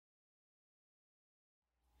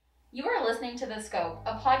You are listening to The Scope,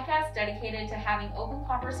 a podcast dedicated to having open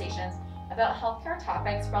conversations about healthcare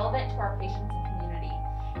topics relevant to our patients and community.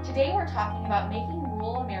 Today we're talking about making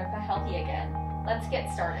rural America healthy again. Let's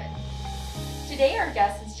get started. Today our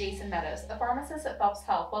guest is Jason Meadows, a pharmacist at Phelps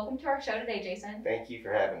Health. Welcome to our show today, Jason. Thank you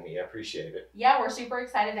for having me. I appreciate it. Yeah, we're super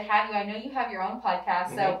excited to have you. I know you have your own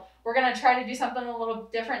podcast, so we're going to try to do something a little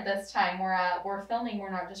different this time. We're filming,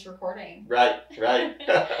 we're not just recording. Right.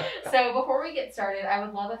 So before we get started, I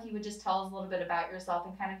would love if you would just tell us a little bit about yourself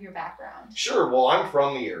and kind of your background. Sure. Well, I'm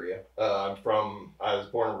from the area. I was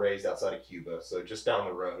born and raised outside of Cuba, so just down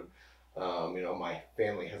the road. My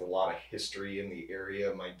family has a lot of history in the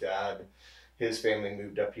area. My dad, his family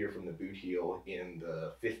moved up here from the Boot Heel in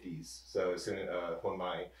the 50s. So as soon when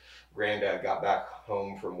my granddad got back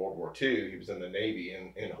home from World War II, he was in the Navy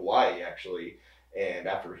in Hawaii, actually. And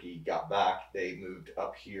after he got back, they moved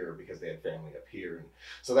up here because they had family up here. And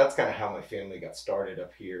so that's kind of how my family got started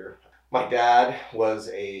up here. My dad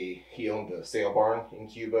he owned a sale barn in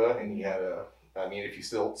Cuba, and he had if you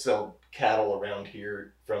still sell cattle around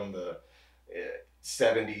here from the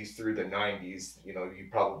 70s through the 90s, you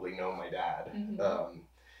probably know my dad.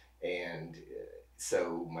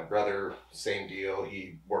 So my brother, same deal.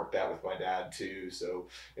 He worked out with my dad too. So,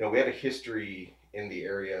 we have a history in the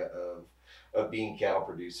area of being cattle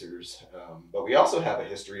producers. But we also have a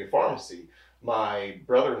history of pharmacy. My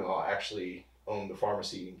brother-in-law actually owned the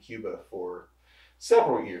pharmacy in Cuba for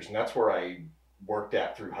several years, and that's where I worked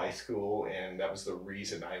at through high school, and that was the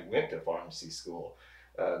reason I went to pharmacy school.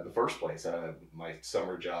 The first place. My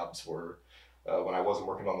summer jobs were, when I wasn't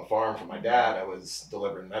working on the farm for my dad, I was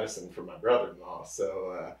delivering medicine for my brother-in-law.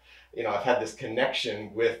 So, I've had this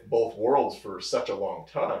connection with both worlds for such a long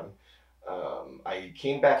time. I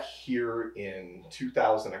came back here in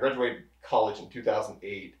 2000. I graduated college in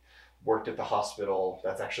 2008, worked at the hospital.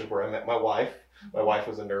 That's actually where I met my wife. My wife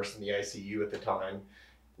was a nurse in the ICU at the time.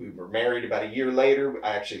 We were married about a year later.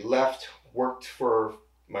 I actually left, worked for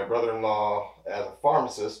my brother-in-law as a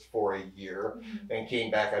pharmacist for a year, and came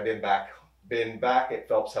back. I've been back at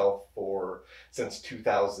Phelps Health since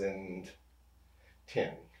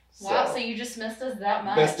 2010. Wow, so you just missed us that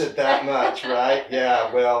much. Missed it that much, right? Yeah,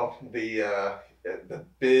 well, the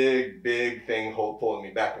big thing pulling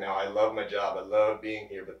me back now, I love my job, I love being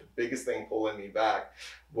here, but the biggest thing pulling me back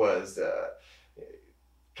was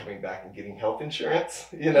coming back and getting health insurance,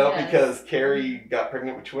 Yes. Because Carrie got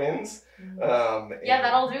pregnant with twins. That'll do it.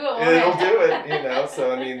 It'll do it,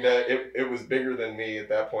 So it was bigger than me at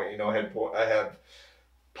that point. I had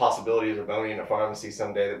possibilities of owning a pharmacy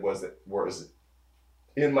someday that was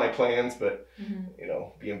in my plans, but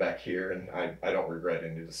being back here, and I don't regret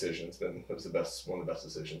any decisions. It was one of the best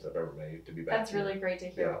decisions I've ever made to be back. That's here. really great to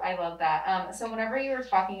hear. Yeah. I love that. So whenever you were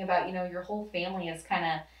talking about, your whole family has kind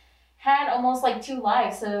of had almost like two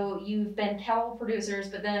lives. So you've been cattle producers,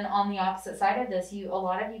 but then on the opposite side of this, a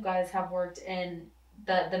lot of you guys have worked in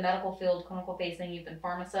the medical field, clinical facing, you've been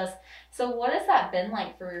pharmacists. So what has that been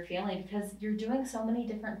like for your family? Because you're doing so many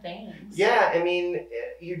different things. Yeah,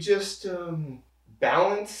 you just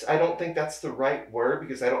balance. I don't think that's the right word,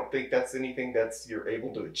 because I don't think that's anything you're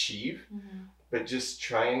able to achieve. But just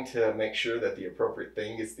trying to make sure that the appropriate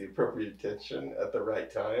thing gets the appropriate attention at the right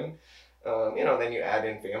time. Then you add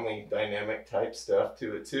in family dynamic type stuff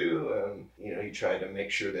to it too. You try to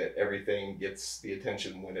make sure that everything gets the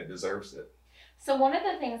attention when it deserves it. So one of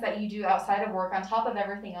the things that you do outside of work, on top of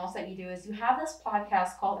everything else that you do, is you have this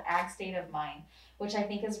podcast called Ag State of Mind, which I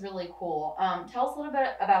think is really cool. Tell us a little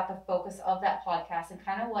bit about the focus of that podcast and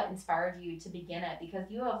kind of what inspired you to begin it, because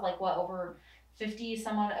you have over 50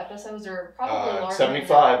 some odd episodes, or probably larger.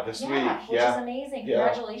 75 this week. Which is amazing.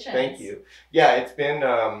 Congratulations. Thank you. Yeah, it's been,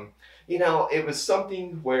 it was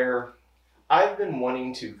something where I've been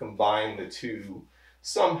wanting to combine the two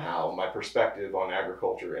somehow, my perspective on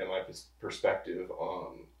agriculture and my perspective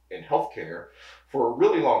in healthcare, for a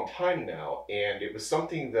really long time now. And it was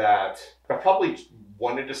something that I probably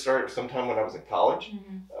wanted to start sometime when I was in college,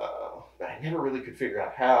 but I never really could figure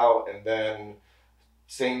out how. And then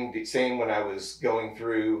same when I was going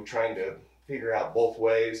through trying to figure out both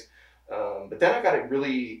ways. But then I got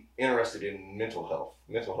really interested in mental health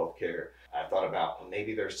care. I thought about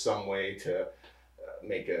maybe there's some way to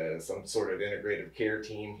make some sort of integrative care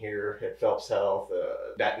team here at Phelps Health.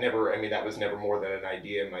 That was never more than an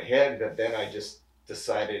idea in my head. But then I just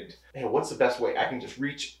decided, hey, what's the best way I can just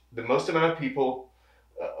reach the most amount of people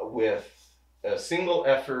with a single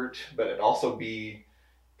effort, but it also be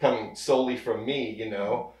coming solely from me, and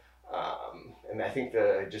I think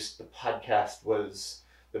the podcast was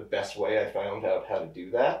the best way I found out how to do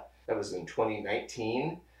that. That was in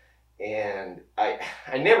 2019. And I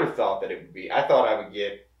never thought that it would be, I thought I would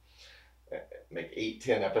get make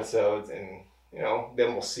 8-10 episodes, and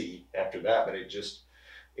then we'll see after that. But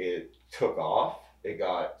it took off. It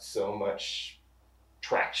got so much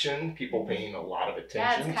traction, people paying a lot of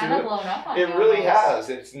attention it's kind of blown up on it. It really has.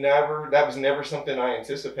 That was never something I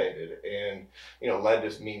anticipated, and led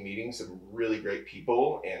to me meeting some really great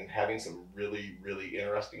people and having some really, really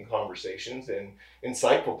interesting conversations and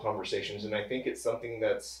insightful conversations. And I think it's something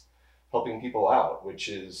that's helping people out,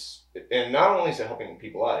 and not only is it helping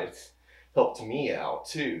people out, it's helped me out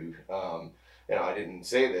too. I didn't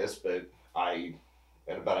say this, but I've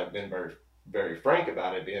been very, very frank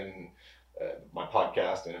about it in my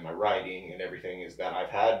podcast and in my writing and everything, is that I've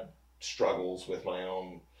had struggles with my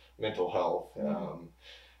own mental health.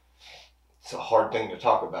 It's a hard thing to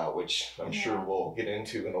talk about, which I'm sure we'll get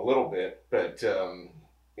into in a little bit, but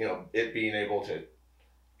it being able to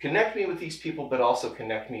connect me with these people, but also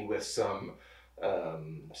connect me with some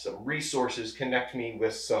resources, connect me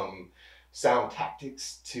with some sound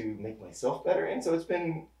tactics to make myself better. And so it's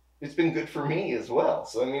been good for me as well.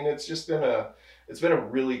 So, I mean, it's been a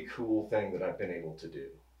really cool thing that I've been able to do.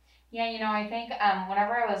 Yeah, I think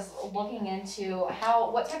whenever I was looking into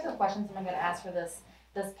what types of questions am I going to ask for this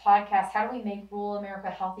podcast, how do we make rural America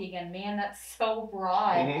healthy again? Man, that's so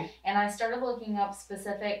broad. Mm-hmm. And I started looking up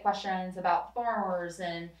specific questions about farmers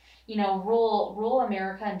and rural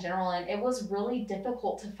America in general, and it was really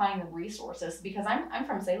difficult to find resources because I'm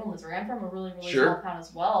from Salem, Missouri. I'm from a really, really small town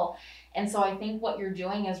as well. And so I think what you're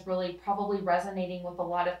doing is really probably resonating with a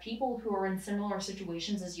lot of people who are in similar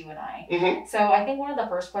situations as you and I. Mm-hmm. So I think one of the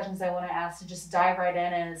first questions I want to ask to just dive right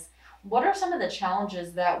in is, what are some of the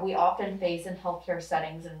challenges that we often face in healthcare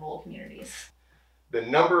settings in rural communities?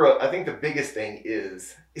 I think the biggest thing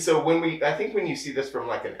is, so when you see this from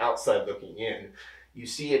like an outside looking in, you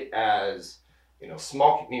see it as,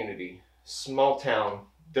 small community, small town,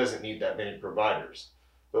 doesn't need that many providers.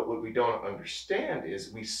 But what we don't understand is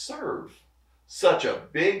we serve such a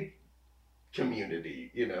big community.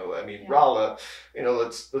 Rolla,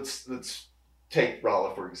 let's take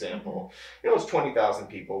Rolla, for example. Mm-hmm. It's 20,000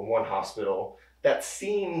 people, one hospital. That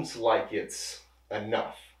seems like it's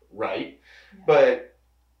enough, right? Yeah. But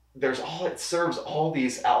it serves all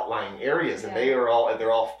these outlying areas, and they're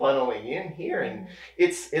all funneling in here, and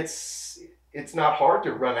it's not hard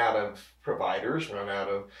to run out of providers, run out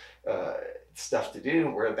of stuff to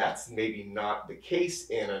do, where that's maybe not the case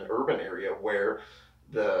in an urban area where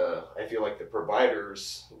I feel like the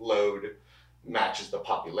providers load matches the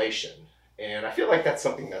population. And I feel like that's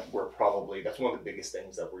something that that's one of the biggest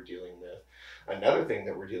things that we're dealing with. Another thing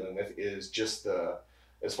that we're dealing with is just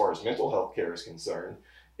as far as mental health care is concerned,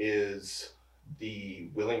 is the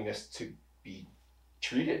willingness to be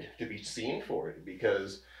treated, to be seen for it,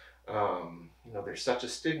 because there's such a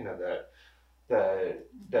stigma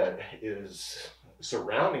that is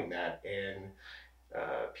surrounding that, and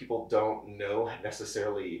people don't know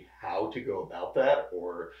necessarily how to go about that,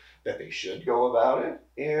 or that they should go about it.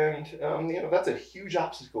 And that's a huge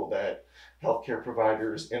obstacle that healthcare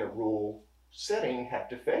providers in a rural setting have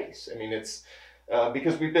to face. I mean, it's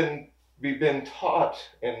because we've been taught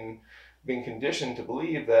and been conditioned to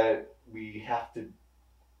believe that we have to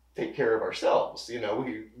take care of ourselves.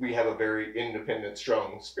 We have a very independent,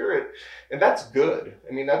 strong spirit, and that's good.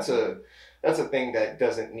 I mean, that's a thing that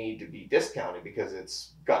doesn't need to be discounted, because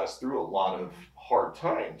it's got us through a lot of hard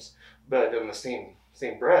times. But in the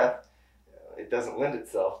same breath, it doesn't lend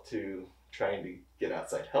itself to trying to get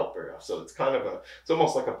outside help very often. So it's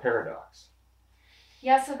almost like a paradox.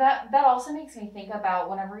 Yeah, so that also makes me think about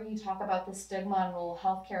whenever you talk about the stigma in rural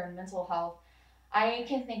healthcare and mental health, I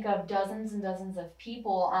can think of dozens and dozens of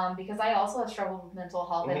people, because I also have struggled with mental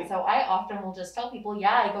health. Mm-hmm. And so I often will just tell people,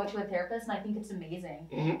 I go to a therapist and I think it's amazing.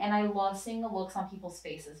 Mm-hmm. And I love seeing the looks on people's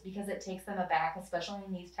faces, because it takes them aback, especially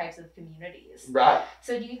in these types of communities. Right.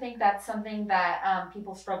 So do you think that's something that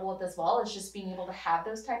people struggle with as well? Is just being able to have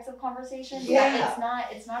those types of conversations? Yeah.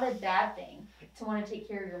 It's not a bad thing to want to take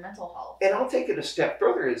care of your mental health. And I'll take it a step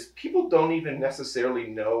further, is people don't even necessarily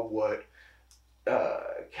know what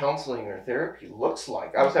counseling or therapy looks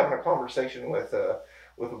like. I was having a conversation with a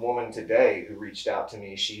woman today who reached out to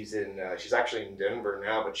me. She's actually in Denver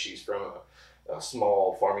now, but she's from a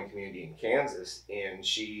small farming community in Kansas, and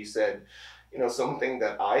she said, something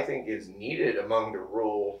that I think is needed among the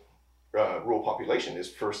rural population is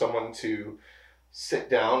for someone to sit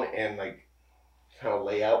down and kind of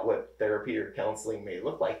lay out what therapy or counseling may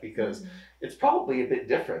look like, because it's probably a bit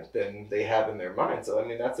different than they have in their mind. So I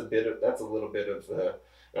mean, that's a little bit of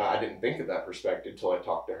I didn't think of that perspective until I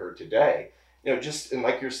talked to her today. And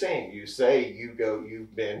like you're saying,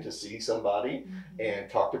 you've been to see somebody and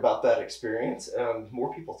talked about that experience.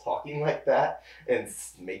 More people talking like that and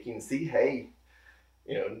making see, hey,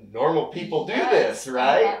 normal people do Yes. this,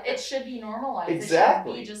 right? It should be normalized.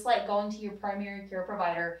 Exactly. It should be just like going to your primary care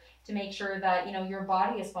provider to make sure that, your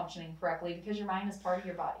body is functioning correctly, because your mind is part of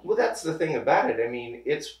your body. Well, that's the thing about it. I mean,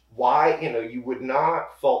 it's why, you would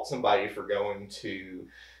not fault somebody for going to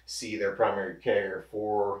see their primary care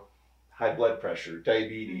for high blood pressure,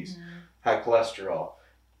 diabetes, high cholesterol.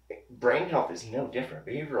 Brain health is no different.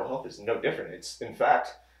 Behavioral health is no different. In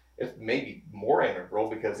fact, it's maybe more integral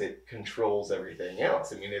because it controls everything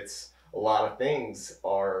else. I mean, it's a lot of things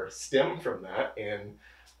stem from that, and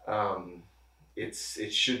it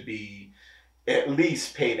should be at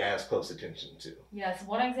least paid as close attention to. Yes,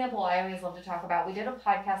 one example I always love to talk about, we did a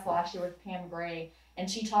podcast last year with Pam Gray, and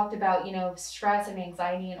she talked about, stress and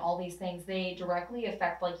anxiety and all these things, they directly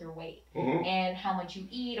affect like your weight and how much you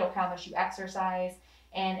eat or how much you exercise.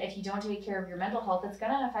 And if you don't take care of your mental health, it's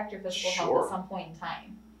going to affect your physical health at some point in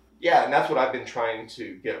time. Yeah, and that's what I've been trying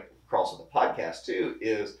to get across with the podcast too,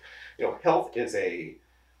 is, health is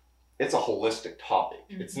it's a holistic topic.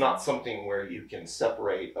 It's not something where you can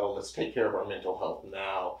separate, let's take care of our mental health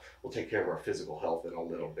now, we'll take care of our physical health in a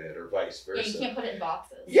little bit, or vice versa. Yeah, you can't put it in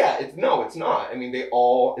boxes. Yeah, it's not. I mean,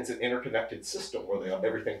 it's an interconnected system where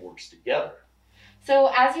everything works together.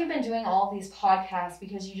 So as you've been doing all of these podcasts,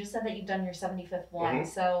 because you just said that you've done your 75th one,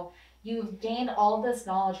 so you've gained all of this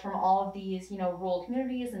knowledge from all of these, rural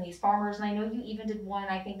communities and these farmers, and I know you even did one,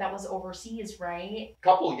 I think that was overseas, right?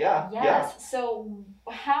 Couple, yeah. Yes. Yeah. So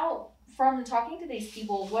from talking to these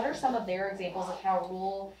people, what are some of their examples of how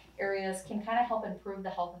rural areas can kind of help improve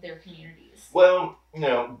the health of their communities? Well,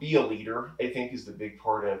 be a leader, I think, is the big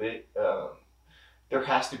part of it. There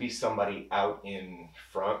has to be somebody out in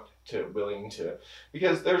front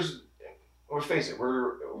because let's face it,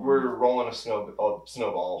 we're rolling a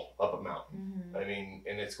snowball up a mountain. I mean,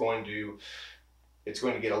 and it's going to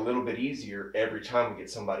get a little bit easier every time we get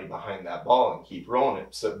somebody behind that ball and keep rolling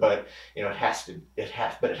it. So, but it has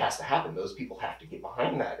to happen. Those people have to get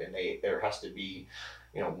behind that, and there has to be,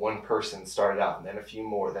 one person started out, and then a few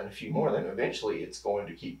more, then eventually it's going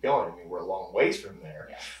to keep going. I mean, we're a long ways from there,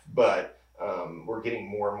 but we're getting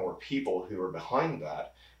more and more people who are behind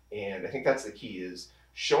that. And I think that's the key, is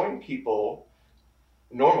showing people,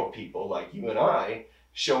 normal people like you and I,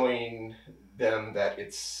 showing them that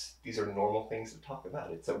these are normal things to talk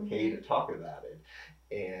about. It's okay to talk about it,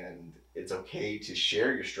 and it's okay to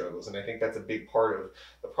share your struggles. And I think that's a big part of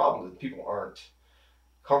the problem, that people aren't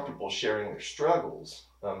comfortable sharing their struggles.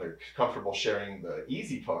 They're comfortable sharing the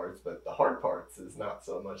easy parts, but the hard parts is not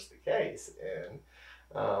so much the case. And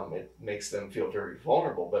it makes them feel very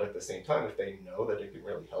vulnerable, but at the same time, if they know that it can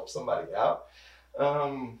really help somebody out,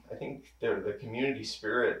 I think the community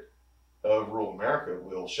spirit of rural America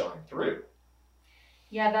will shine through.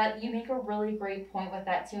 Yeah, that you make a really great point with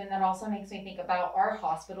that too, and that also makes me think about our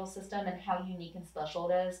hospital system and how unique and special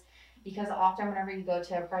it is, because often whenever you go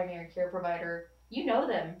to a primary care provider, you know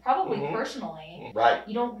them, probably personally. Right.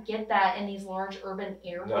 You don't get that in these large urban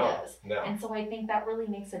areas. No. And so I think that really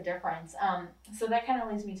makes a difference. So that kind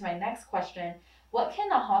of leads me to my next question. What can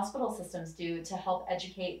the hospital systems do to help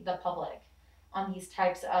educate the public on these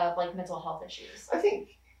types of mental health issues? I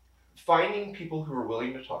think finding people who are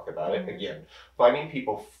willing to talk about it, again, finding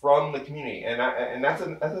people from the community. And that's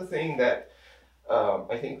a thing that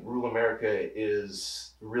I think rural America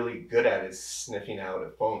is really good at, is sniffing out a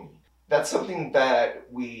phony. That's something that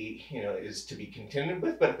we, is to be contended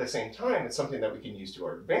with, but at the same time, it's something that we can use to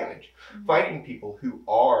our advantage. Finding people who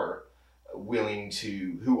are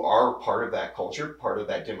who are part of that culture, part of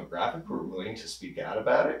that demographic, who are willing to speak out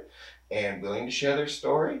about it and willing to share their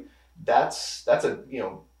story. That's the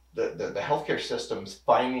healthcare system's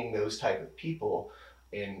finding those type of people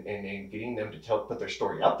and getting them to put their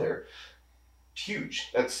story out there. It's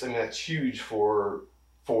huge. That's huge for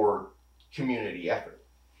community effort.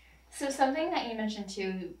 So something that you mentioned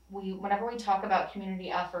too, whenever we talk about community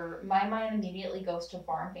effort, my mind immediately goes to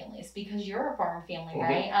farm families, because you're a farm family,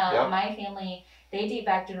 right? My family, they date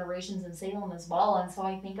back generations in Salem as well, and so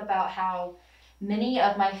I think about how many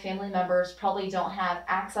of my family members probably don't have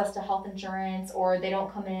access to health insurance, or they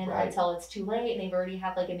don't come in until it's too late and they've already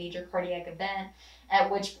had a major cardiac event, at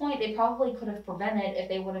which point they probably could have prevented if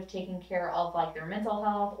they would have taken care of their mental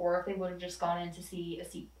health, or if they would have just gone in to see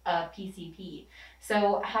a PCP.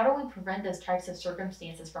 So how do we prevent those types of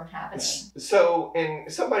circumstances from happening? So,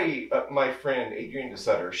 and somebody, my friend Adrienne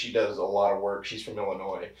DeSutter, she does a lot of work. She's from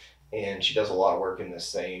Illinois, and she does a lot of work in the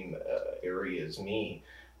same area as me.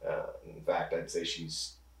 In fact, I'd say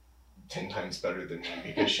she's 10 times better than me,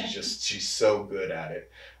 because she's so good at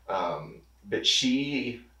it. But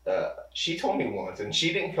she she told me once, and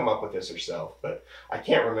she didn't come up with this herself, but I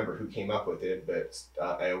can't remember who came up with it, but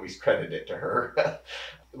I always credit it to her.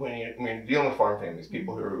 When you're dealing with farm families,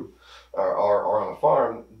 people who are on a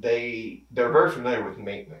farm, they're very familiar with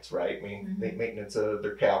maintenance, right? I mean, maintenance of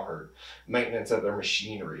their cow herd, maintenance of their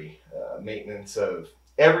machinery, maintenance of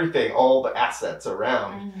everything, all the assets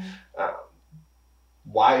around.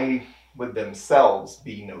 Why would themselves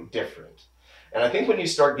be no different? And I think when you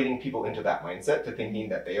start getting people into that mindset, to thinking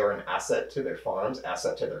that they are an asset to their farms,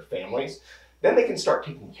 asset to their families, then they can start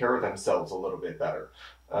taking care of themselves a little bit better.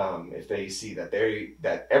 If they see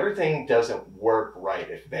that everything doesn't work right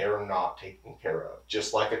if they're not taken care of.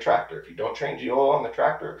 Just like a tractor, if you don't change the oil on the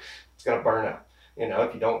tractor, it's going to burn up.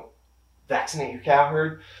 If you don't vaccinate your cow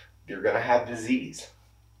herd, you're going to have disease.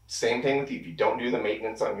 Same thing with you. If you don't do the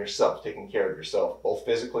maintenance on yourself, taking care of yourself, both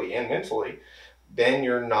physically and mentally, then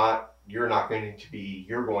you're going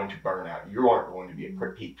to burn out. You aren't going to be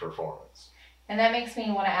at peak performance. And that makes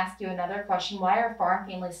me want to ask you another question. Why are farm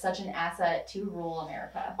families such an asset to rural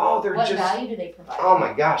America? What value do they provide? Oh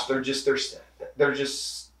my gosh, there's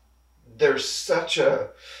such a.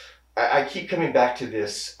 I keep coming back to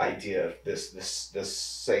this idea of this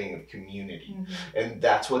saying of community, and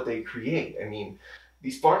that's what they create. I mean,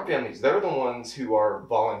 these farm families, they're the ones who are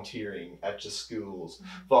volunteering at the schools,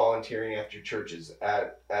 volunteering at your churches,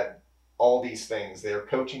 at all these things. They're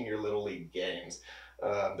coaching your little league games.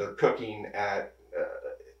 They're cooking at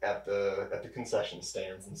the concession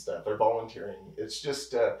stands and stuff. They're volunteering. It's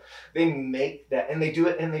just they make that, and they do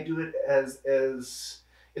it as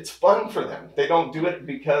it's fun for them. They don't do it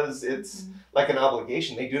because it's like an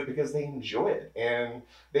obligation. They do it because they enjoy it, and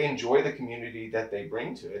they enjoy the community that they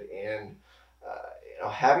bring to it. And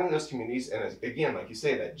having those communities, and again, like you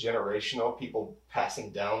say, that generational people passing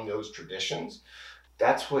down those traditions,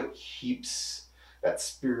 that's what keeps that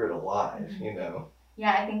spirit alive.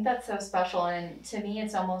 Yeah, I think that's so special, and to me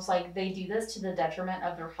it's almost like they do this to the detriment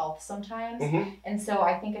of their health sometimes. And so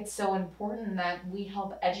I think it's so important that we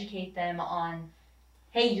help educate them on,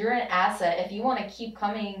 hey, you're an asset. If you want to keep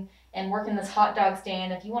coming and working this hot dog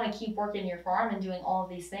stand, if you want to keep working your farm and doing all of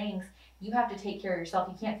these things, you have to take care of yourself.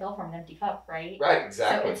 You can't fill from an empty cup, right? Right,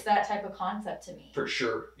 exactly. So it's that type of concept to me. For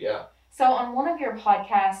sure, yeah. So on one of your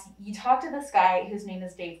podcasts, you talked to this guy whose name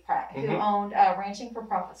is Dave Pratt, who owned Ranching for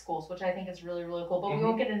Profit Schools, which I think is really, really cool. But we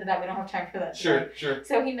won't get into that. We don't have time for that today. Sure.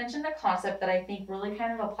 So he mentioned a concept that I think really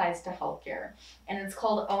kind of applies to healthcare. And it's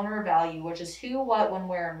called owner value, which is who, what, when,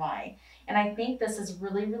 where, and why. And I think this is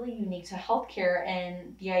really, really unique to healthcare,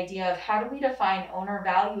 and the idea of how do we define owner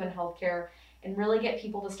value in healthcare and really get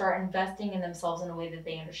people to start investing in themselves in a way that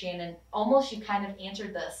they understand. And almost you kind of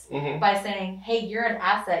answered this by saying, hey, you're an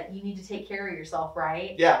asset. You need to take care of yourself,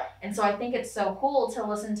 right? Yeah. And so I think it's so cool to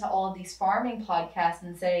listen to all of these farming podcasts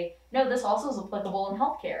and say, no, this also is applicable in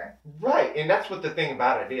healthcare. Right. And that's what the thing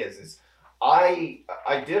about it is I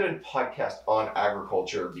did a podcast on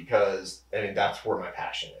agriculture because, that's where my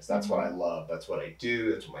passion is. That's what I love. That's what I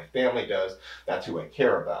do. That's what my family does. That's who I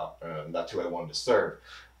care about. That's who I wanted to serve.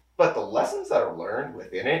 But the lessons that are learned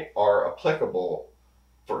within it are applicable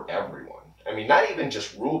for everyone. Not even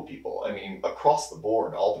just rural people. Across the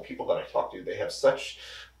board, all the people that I talk to, they have such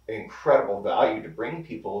incredible value to bring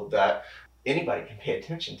people that anybody can pay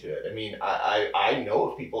attention to it. I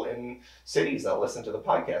know of people in cities that listen to the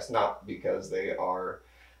podcast, not because they are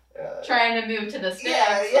trying to move to the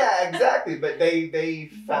States. Yeah, exactly. But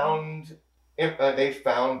they found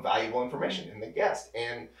valuable information in the guest,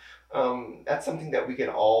 and that's something that we can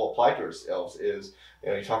all apply to ourselves. Is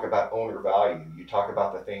you talk about owner value, you talk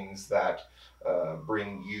about the things that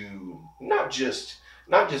bring you not just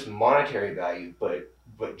monetary value,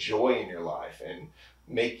 but joy in your life and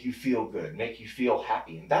make you feel good, make you feel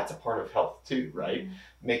happy, and that's a part of health too, right?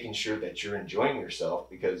 Making sure that you're enjoying yourself,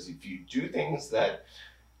 because if you do things that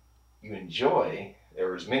you enjoy,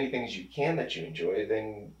 or as many things you can that you enjoy,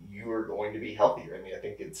 then you are going to be healthier. I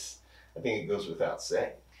think it goes without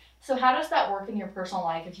saying. So how does that work in your personal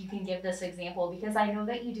life, if you can give this example? Because I know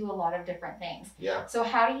that you do a lot of different things. Yeah. So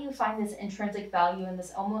how do you find this intrinsic value and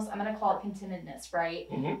this almost, I'm going to call it contentedness, right?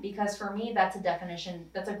 Because for me, that's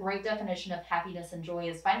a great definition of happiness and joy,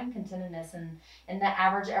 is finding contentedness in the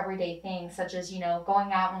average everyday things, such as,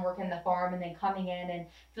 going out and working the farm and then coming in and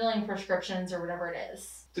filling prescriptions or whatever it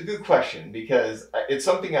is. It's a good question, because it's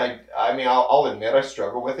something I'll admit I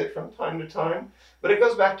struggle with it from time to time. But it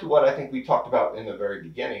goes back to what I think we talked about in the very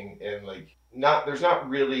beginning, and there's not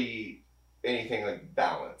really anything like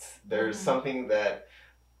balance. There's something that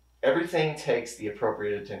everything takes the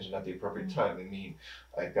appropriate attention at the appropriate time.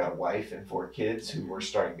 I've got a wife and 4 kids who are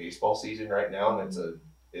starting baseball season right now, and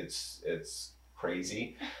it's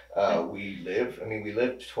crazy. We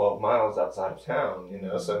live 12 miles outside of town,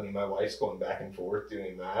 so I mean, my wife's going back and forth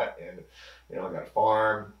doing that. And, I got a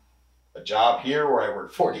farm, a job here where I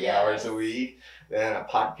work 40 hours a week, then a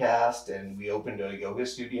podcast, and we opened a yoga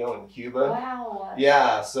studio in Cuba. Wow.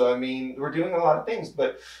 Yeah, so I mean, we're doing a lot of things,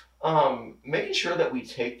 but making sure that we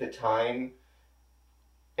take the time,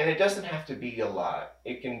 and it doesn't have to be a lot.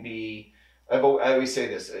 It can be, I always say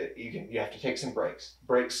this, you have to take some breaks.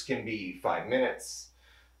 Breaks can be 5 minutes,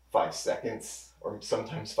 5 seconds, or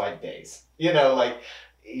sometimes 5 days.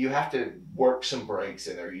 You have to work some breaks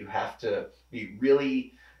in there. You have to be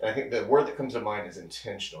really, and I think the word that comes to mind is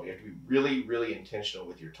intentional. You have to be really, really intentional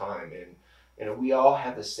with your time. And we all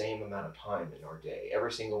have the same amount of time in our day.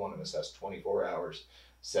 Every single one of us has 24 hours,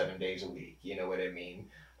 7 days a week. You know what I mean?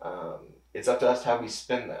 It's up to us how we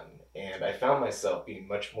spend them. And I found myself being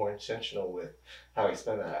much more intentional with how I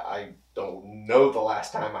spend that. I don't know the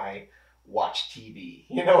last time I watched TV.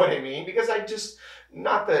 You know what I mean? Because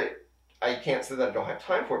not that I can't say that I don't have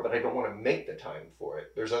time for it, but I don't want to make the time for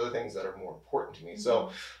it. There's other things that are more important to me. Mm-hmm.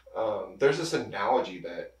 So there's this analogy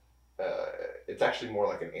that it's actually more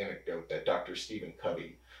like an anecdote that Dr. Stephen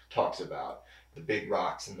Covey talks about. The big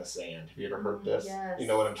rocks in the sand. Have you ever heard this? Yes. You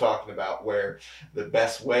know what I'm talking about, where the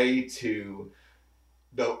best way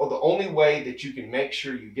the only way that you can make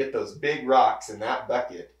sure you get those big rocks in that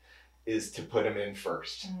bucket is to put them in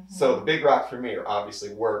first. Mm-hmm. So the big rocks for me are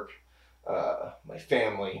obviously work, my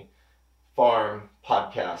family, farm,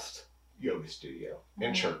 podcast, yoga studio, mm-hmm.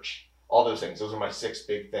 and church. All those things. Those are my 6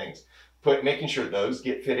 big things. Making sure those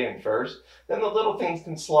get fit in first, then the little things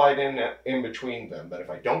can slide in between them. But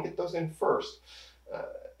if I don't get those in first,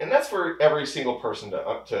 and that's for every single person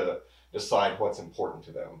to decide what's important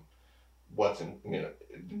to them.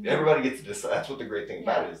 Everybody gets to decide. That's what the great thing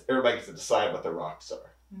about it is. Everybody gets to decide what the rocks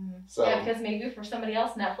are. Mm-hmm. So because maybe for somebody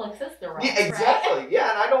else, Netflix is the rocks. Yeah, exactly. Right?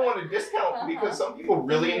 Yeah, and I don't want to discount because some people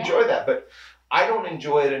really enjoy that, but I don't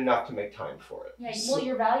enjoy it enough to make time for it. Yeah, well,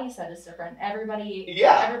 your value set is different. Everybody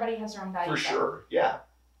has their own value set. For sure, yeah.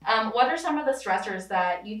 What are some of the stressors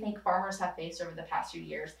that you think farmers have faced over the past few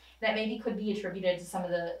years that maybe could be attributed to some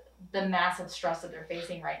of the massive stress that they're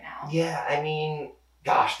facing right now? Yeah, I mean,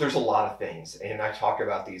 gosh, there's a lot of things, and I talk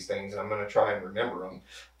about these things, and I'm going to try and remember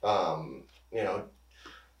them.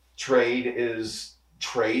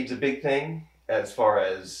 Trade's a big thing as far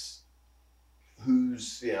as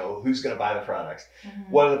who's going to buy the products,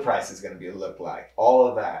 mm-hmm. what are the prices going to look like, all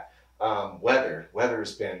of that.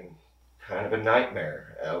 Weather's been kind of a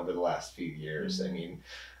nightmare over the last few years. Mm-hmm. I mean,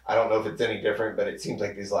 I don't know if it's any different, but it seems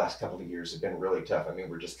like these last couple of years have been really tough. I mean,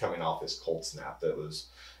 we're just coming off this cold snap that was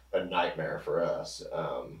a nightmare for us.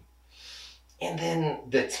 And then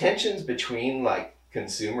the tensions between like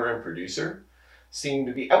consumer and producer seem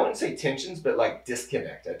to be, I wouldn't say tensions, but like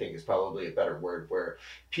disconnect, I think is probably a better word, where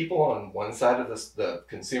people on one side of the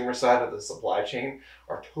consumer side of the supply chain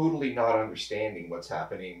are totally not understanding what's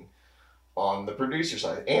happening on the producer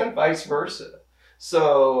side and vice versa.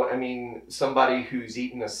 So, I mean, somebody who's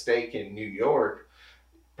eating a steak in New York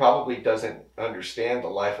probably doesn't understand the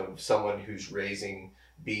life of someone who's raising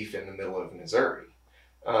beef in the middle of Missouri.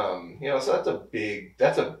 So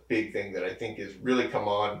that's a big thing that I think has really come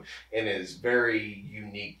on and is very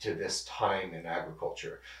unique to this time in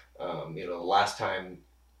agriculture. The last time,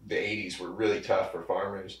 the 80s were really tough for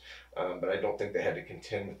farmers, but I don't think they had to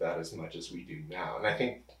contend with that as much as we do now. And I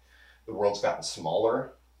think the world's gotten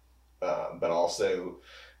smaller, but also,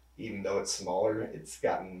 even though it's smaller, it's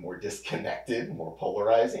gotten more disconnected, more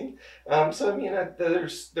polarizing. So I mean,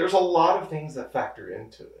 there's a lot of things that factor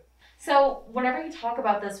into it. So whenever you talk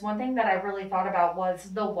about this, one thing that I really thought about was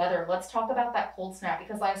the weather. Let's talk about that cold snap,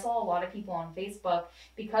 because I saw a lot of people on Facebook,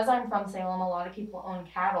 because I'm from Salem, a lot of people own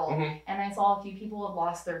cattle, mm-hmm. and I saw a few people had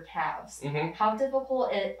lost their calves. Mm-hmm. How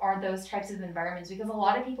difficult are those types of environments? Because a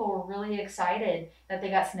lot of people were really excited that they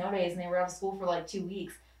got snow days and they were out of school for like 2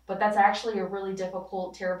 weeks, but that's actually a really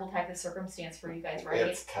difficult, terrible type of circumstance for you guys, right?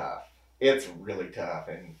 It's tough. It's really tough,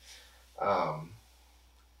 and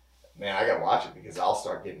man, I gotta watch it because I'll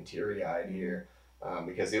start getting teary-eyed here,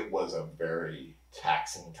 because it was a very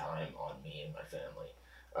taxing time on me and my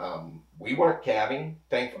family. We weren't calving.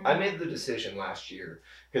 Thankfully, I made the decision last year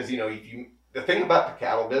because the thing about the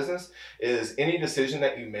cattle business is any decision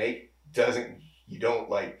that you make you don't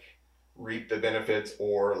like reap the benefits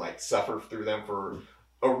or like suffer through them for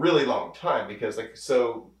a really long time, because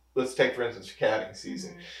so let's take for instance calving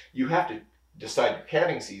season. Mm-hmm. You have to decide your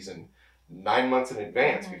calving season 9 months in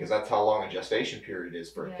advance, mm-hmm. because that's how long a gestation period is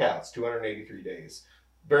for a cow. It's 283 days,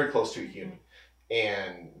 very close to a human.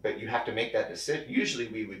 Mm-hmm. But you have to make that decision. Usually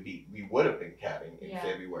we would have been calving in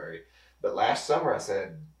February, but last summer I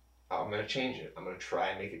said, I'm going to change it. I'm going to try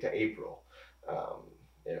and make it to April. Um,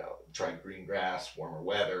 try green grass, warmer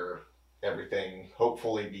weather, everything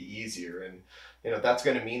hopefully be easier. And, that's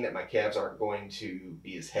going to mean that my calves aren't going to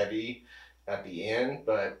be as heavy at the end,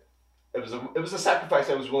 but it was a sacrifice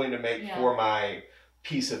I was willing to make for my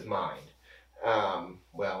peace of mind.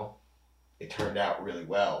 Well, it turned out really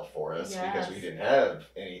well for us because we didn't have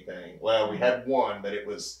anything. Well, we had one, but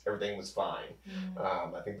everything was fine.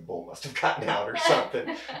 I think the bull must have gotten out or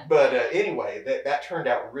something. But anyway, that turned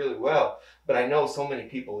out really well. But I know so many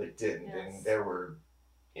people it didn't, and there were.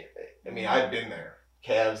 I mean, I've been there,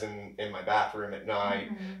 calves in my bathroom at night.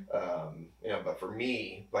 But for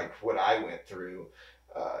me, like what I went through,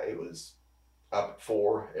 it was up at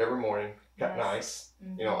 4 every morning, cutting ice.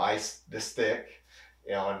 Ice this thick,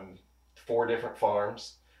 on 4 different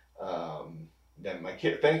farms. Then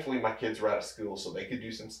thankfully my kids were out of school, so they could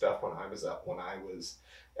do some stuff when I was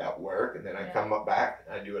at work, and then I'd come up back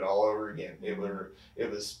and I'd do it all over again. It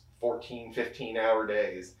was 14, 15-hour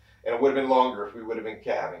days, and it would have been longer if we would have been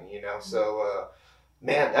calving, So,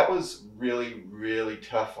 man, that was really, really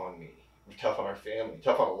tough on me, tough on our family,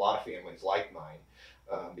 tough on a lot of families like mine,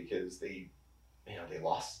 because a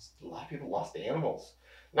lot of people lost animals.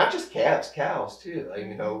 Not just calves, cows too. Like,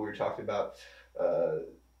 we were talking about, the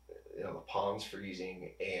ponds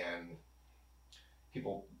freezing and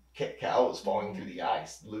cows falling through the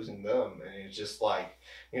ice, losing them. And it's just like,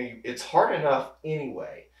 it's hard enough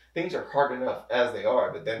anyway. Things are hard enough as they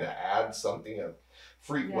are, but then to add something, a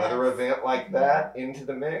freak weather event like that into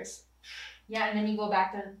the mix. Yeah, and then you go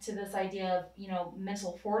back to this idea of,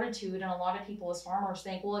 mental fortitude, and a lot of people as farmers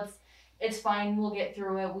think, well, it's fine, we'll get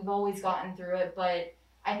through it, we've always gotten through it, but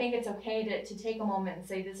I think it's okay to take a moment and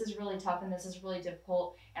say, this is really tough and this is really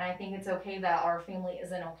difficult, and I think it's okay that our family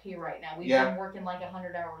isn't okay right now. We've been working like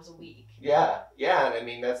 100 hours a week. Yeah, and I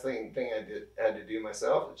mean, that's the thing I had to do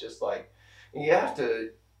myself. It's just like, you have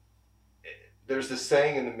to, there's this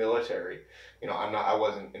saying in the military, I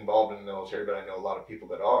wasn't involved in the military, but I know a lot of people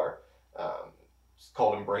that are, it's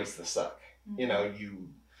called embrace the suck.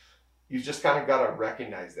 You just kind of got to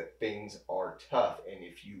recognize that things are tough, and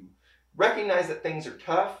if you recognize that things are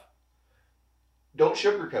tough, don't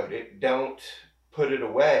sugarcoat it, don't put it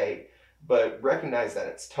away, but recognize that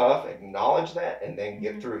it's tough, acknowledge that, and then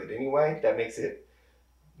get through it anyway. That makes it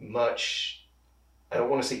much, I don't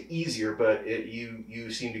want to say easier, but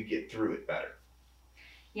you seem to get through it better.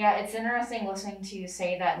 Yeah, it's interesting listening to you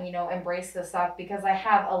say that, embrace the suck, because I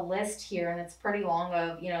have a list here, and it's pretty long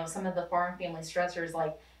of, some of the farm family stressors,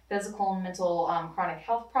 like physical and mental chronic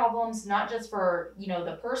health problems, not just for,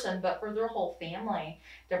 the person, but for their whole family.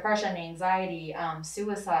 Depression, anxiety,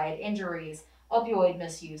 suicide, injuries, opioid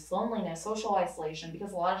misuse, loneliness, social isolation,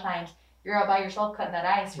 because a lot of times you're out by yourself cutting that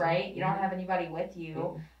ice, right? You don't have anybody with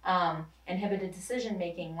you. Inhibited decision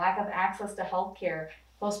making, lack of access to health care,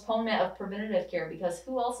 postponement of preventative care, because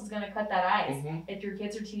who else is going to cut that ice? If your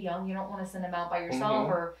kids are too young, you don't want to send them out by yourself,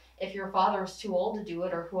 or if your father's too old to do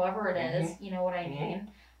it, or whoever it is, you know what I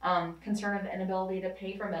mean? Concern of inability to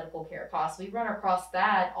pay for medical care costs. We run across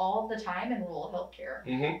that all the time in rural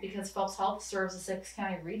healthcare because Phelps Health serves a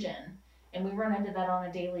 6-county region, and we run into that on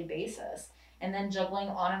a daily basis. And then juggling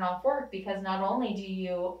on and off work, because not only do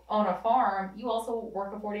you own a farm, you also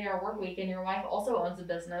work a 40-hour work week, and your wife also owns a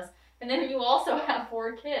business, and then you also have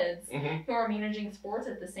 4 kids who are managing sports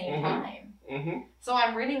at the same time. So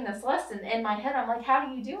I'm reading this list, and in my head I'm like, how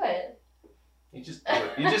do you do it? You just do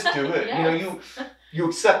it. You just do it. You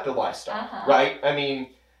accept the lifestyle, right? I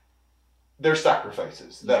mean, there's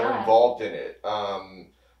sacrifices that are involved in it.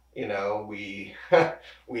 We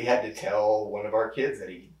we had to tell one of our kids that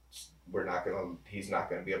he's not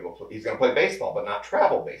gonna be able to he's gonna play baseball, but not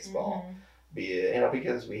travel baseball.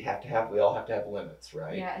 Because we all have to have limits,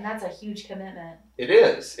 right? Yeah, and that's a huge commitment. It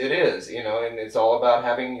is, and it's all about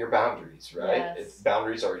having your boundaries, right? Yes.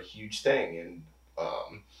 Boundaries are a huge thing, and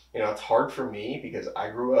it's hard for me because I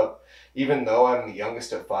grew up, even though I'm the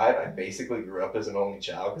youngest of 5, I basically grew up as an only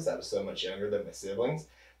child because I was so much younger than my siblings.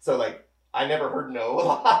 So, like, I never heard no a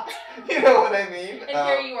lot. You know what I mean? And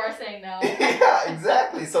here you are saying no. Yeah,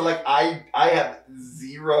 exactly. So, like, I have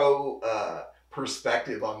zero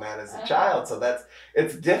perspective on that as a child. So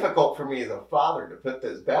it's difficult for me as a father to put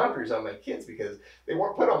those boundaries on my kids because they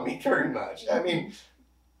weren't put on me very much. I mean,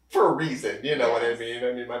 for a reason, you know what I mean?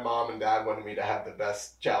 I mean, my mom and dad wanted me to have the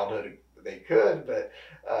best childhood they could, but,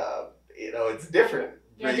 it's different.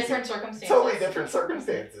 Yeah, different circumstances. Totally different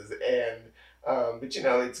circumstances. And, but,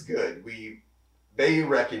 it's good. They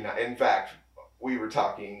recognize, in fact, we were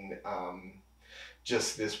talking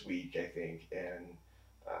just this week, I think, and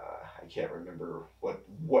I can't remember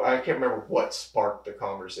what sparked the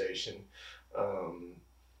conversation.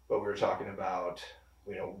 but we were talking about,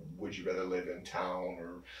 would you rather live in town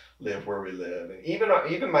or live where we live? And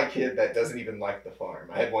even my kid that doesn't even like the farm.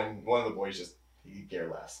 I had one of the boys just, he could care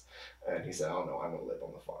less, and he said, "Oh no, I want to live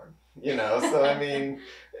on the farm." So I mean,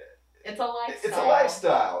 it's a lifestyle. It's a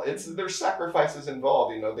lifestyle. There's sacrifices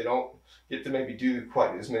involved. They don't get to maybe do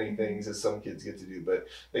quite as many things as some kids get to do, but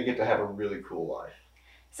they get to have a really cool life.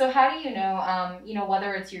 So how do you know,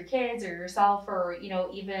 whether it's your kids or yourself or,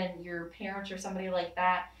 even your parents or somebody like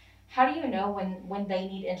that, how do you know when they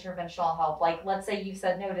need interventional help? Like, let's say you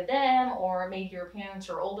said no to them, or maybe your parents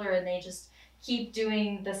are older and they just keep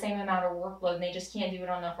doing the same amount of workload and they just can't do it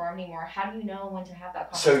on the farm anymore. How do you know when to have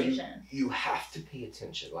that conversation? So you have to pay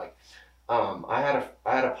attention. Like, I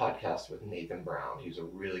had a podcast with Nathan Brown. He's a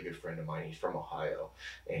really good friend of mine. He's from Ohio,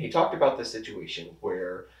 and he talked about this situation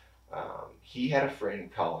where he had a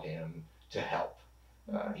friend call him to help.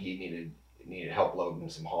 He needed help loading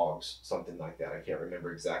some hogs, something like that. I can't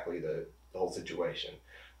remember exactly the whole situation.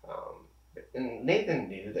 And Nathan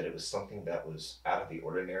knew that it was something that was out of the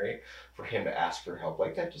ordinary for him to ask for help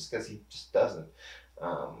like that, just because he just doesn't.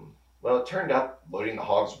 Well, it turned out loading the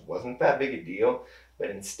hogs wasn't that big a deal, but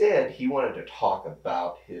instead he wanted to talk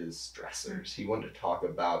about his stressors. He wanted to talk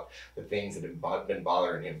about the things that had been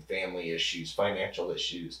bothering him, family issues, financial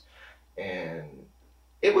issues. And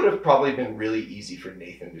it would have probably been really easy for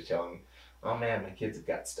Nathan to tell him, "Oh man, my kids have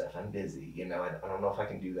got stuff. I'm busy. I don't know if I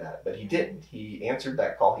can do that." But he didn't. He answered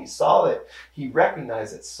that call. He saw that. He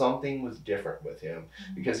recognized that something was different with him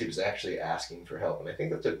because he was actually asking for help. And I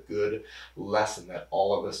think that's a good lesson that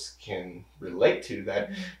all of us can relate to,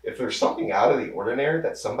 that if there's something out of the ordinary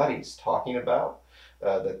that somebody's talking about,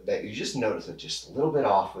 that you just notice it just a little bit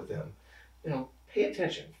off with them, pay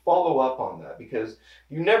attention, follow up on that, because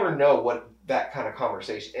you never know what that kind of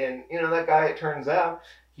conversation. And that guy, it turns out,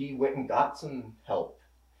 he went and got some help.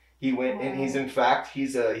 He went and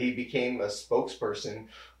he became a spokesperson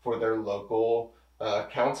for their local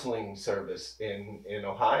counseling service in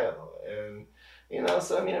Ohio. And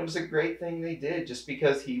so I mean, it was a great thing they did, just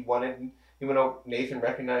because Nathan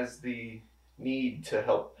recognized the need to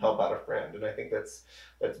help out a friend. And I think that's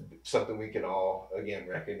something we can all, again,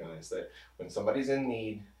 recognize, that when somebody's in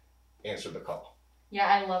need, answer the call. Yeah,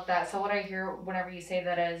 I love that. So what I hear whenever you say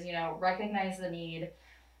that is, recognize the need,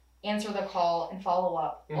 answer the call, and follow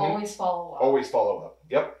up. Always follow up. Always follow up.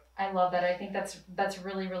 Yep. I love that. I think that's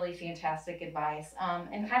really, really fantastic advice.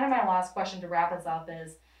 And kind of my last question to wrap us up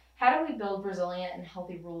is, how do we build resilient and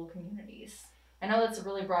healthy rural communities? I know that's a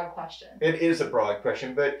really broad question. It is a broad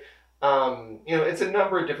question, but it's a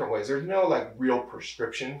number of different ways. There's no real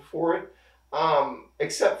prescription for it,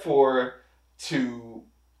 except for to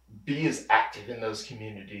be as active in those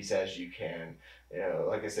communities as you can.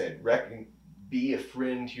 Like I said, be a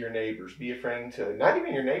friend to your neighbors. Be a friend to not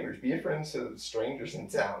even your neighbors. Be a friend to strangers in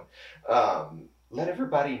town. Let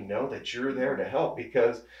everybody know that you're there to help,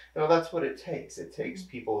 because that's what it takes. It takes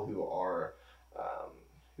people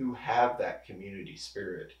who have that community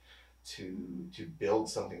spirit to build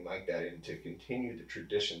something like that, and to continue the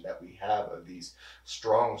tradition that we have of these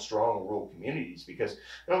strong rural communities, because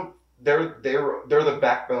they're the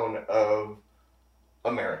backbone of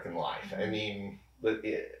American life. I mean,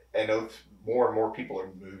 I know more and more people are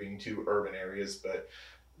moving to urban areas, but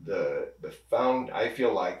I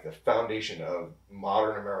feel like the foundation of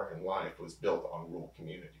modern American life was built on rural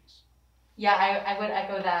communities. Yeah, I would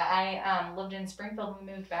echo that. I lived in Springfield and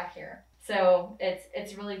we moved back here. So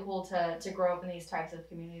it's really cool to grow up in these types of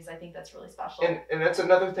communities. I think that's really special. And that's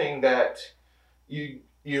another thing that you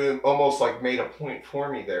almost made a point for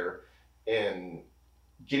me there, in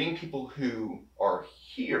getting people who are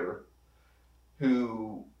here,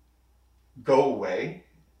 who go away,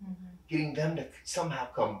 getting them to somehow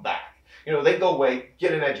come back. They go away,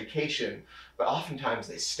 get an education, but oftentimes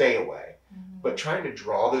they stay away. But trying to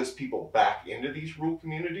draw those people back into these rural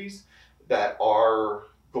communities that are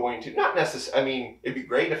going to, not necessarily, I mean, it'd be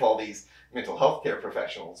great if all these mental health care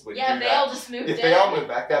professionals would do that. They all just moved in. If they all moved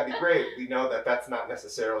back, that'd be great. We know that that's not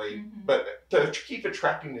necessarily, but to keep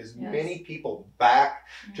attracting as many people back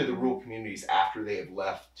to the rural communities after they have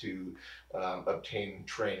left to obtain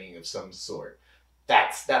training of some sort. I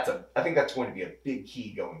think that's going to be a big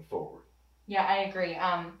key going forward. Yeah, I agree.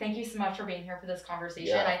 Thank you so much for being here for this conversation.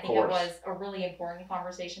 Yeah, I think it was a really important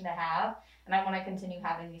conversation to have, and I want to continue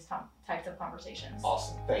having these types of conversations.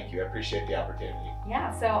 Awesome. Thank you. I appreciate the opportunity.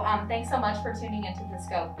 Yeah, so thanks so much for tuning into The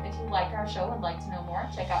Scope. If you liked our show and like to know more,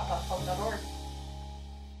 check out HuffPub.org.